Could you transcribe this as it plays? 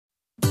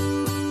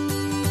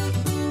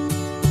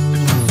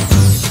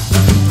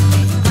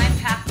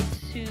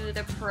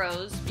the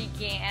pros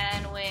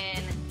began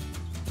when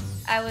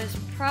I was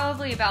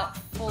probably about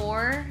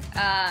 4.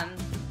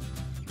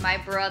 My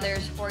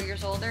brother's 4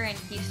 years older, and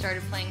he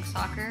started playing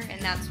soccer,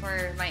 and that's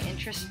where my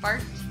interest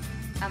sparked.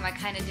 I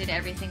kind of did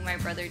everything my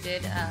brother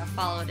did,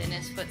 followed in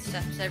his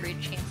footsteps every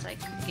chance I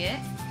could get.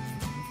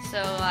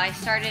 So I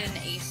started in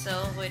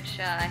ASO, which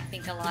I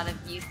think a lot of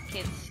youth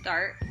kids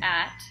start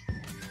at,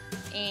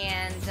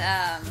 and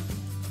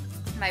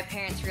my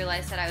parents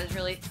realized that I was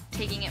really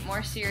taking it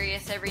more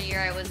serious every year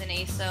I was in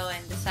ASO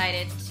and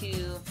decided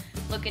to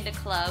look into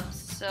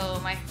clubs. So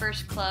my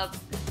first club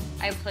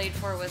I played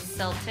for was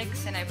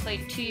Celtics, and I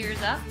played 2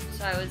 years up,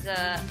 so I was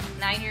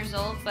 9 years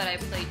old, but I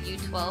played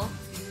U12,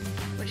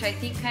 which I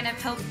think kind of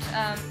helped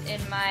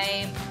in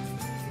my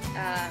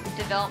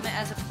development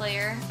as a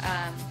player,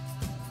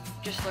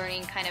 just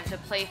learning kind of to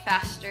play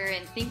faster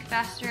and think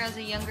faster as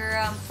a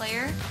younger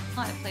player.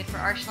 I played for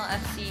Arsenal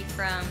FC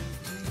from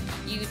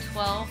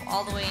U12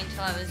 all the way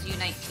until I was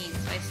U19,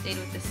 so I stayed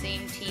with the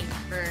same team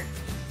for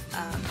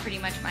pretty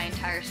much my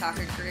entire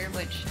soccer career,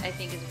 which I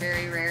think is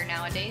very rare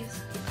nowadays.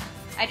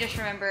 I just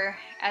remember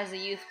as a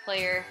youth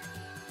player,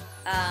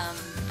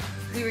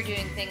 we were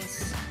doing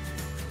things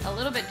a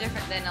little bit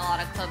different than a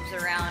lot of clubs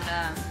around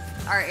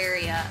our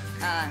area,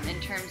 in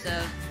terms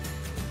of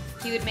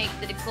he would make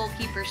the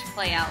goalkeepers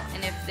play out,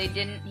 and if they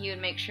didn't, he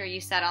would make sure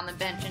you sat on the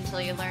bench until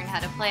you learned how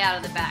to play out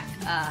of the back.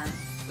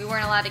 We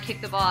weren't allowed to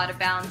kick the ball out of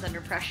bounds under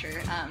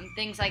pressure,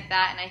 things like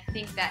that, and I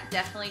think that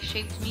definitely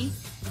shaped me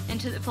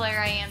into the player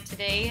I am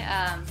today.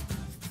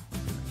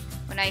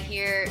 When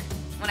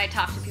I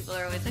talk to people,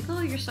 they're always like,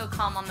 oh, you're so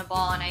calm on the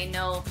ball, and I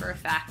know for a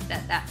fact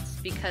that that's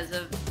because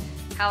of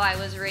how I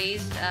was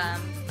raised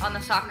on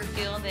the soccer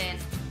field and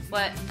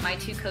what my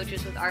 2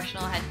 coaches with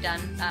Arsenal had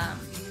done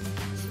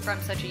from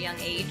such a young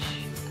age.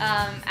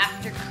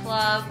 After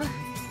club,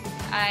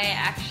 I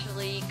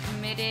actually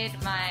committed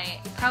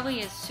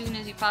probably as soon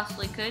as you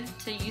possibly could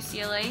to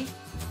UCLA.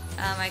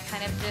 I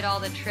kind of did all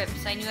the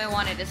trips. I knew I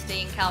wanted to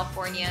stay in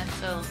California,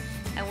 so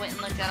I went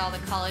and looked at all the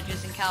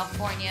colleges in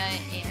California,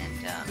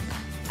 and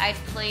I'd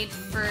played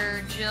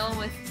for Jill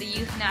with the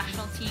youth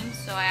national team,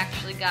 so I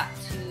actually got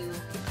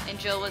to, and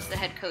Jill was the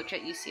head coach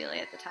at UCLA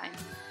at the time.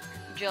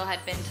 Jill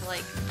had been to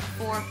like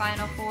 4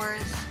 Final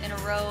Fours in a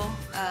row.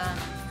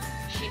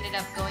 She ended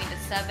up going to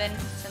 7.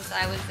 Since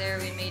I was there,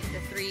 we made the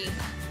 3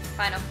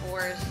 Final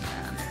Fours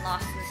and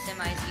lost in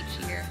the semis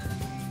each year.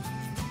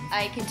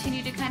 I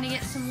continued to kind of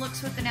get some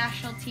looks with the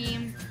national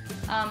team,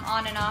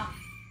 on and off.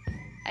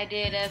 I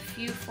did a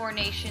few 4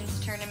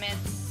 Nations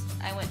tournaments.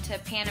 I went to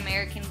Pan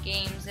American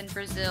Games in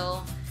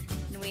Brazil,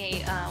 and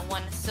we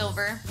won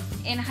silver.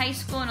 In high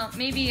school, and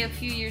maybe a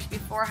few years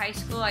before high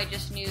school, I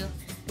just knew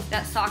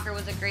that soccer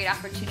was a great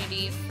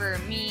opportunity for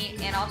me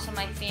and also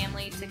my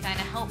family to kind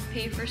of help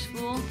pay for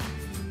school.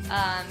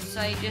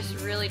 So I just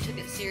really took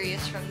it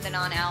serious from then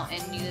on out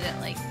and knew that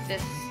like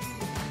this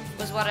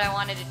was what I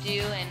wanted to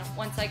do. And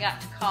once I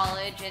got to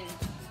college and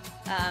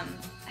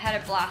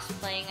had a blast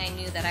playing, I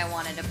knew that I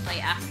wanted to play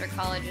after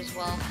college as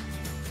well.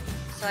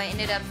 So I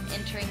ended up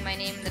entering my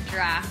name in the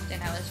draft,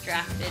 and I was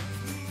drafted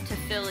to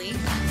Philly.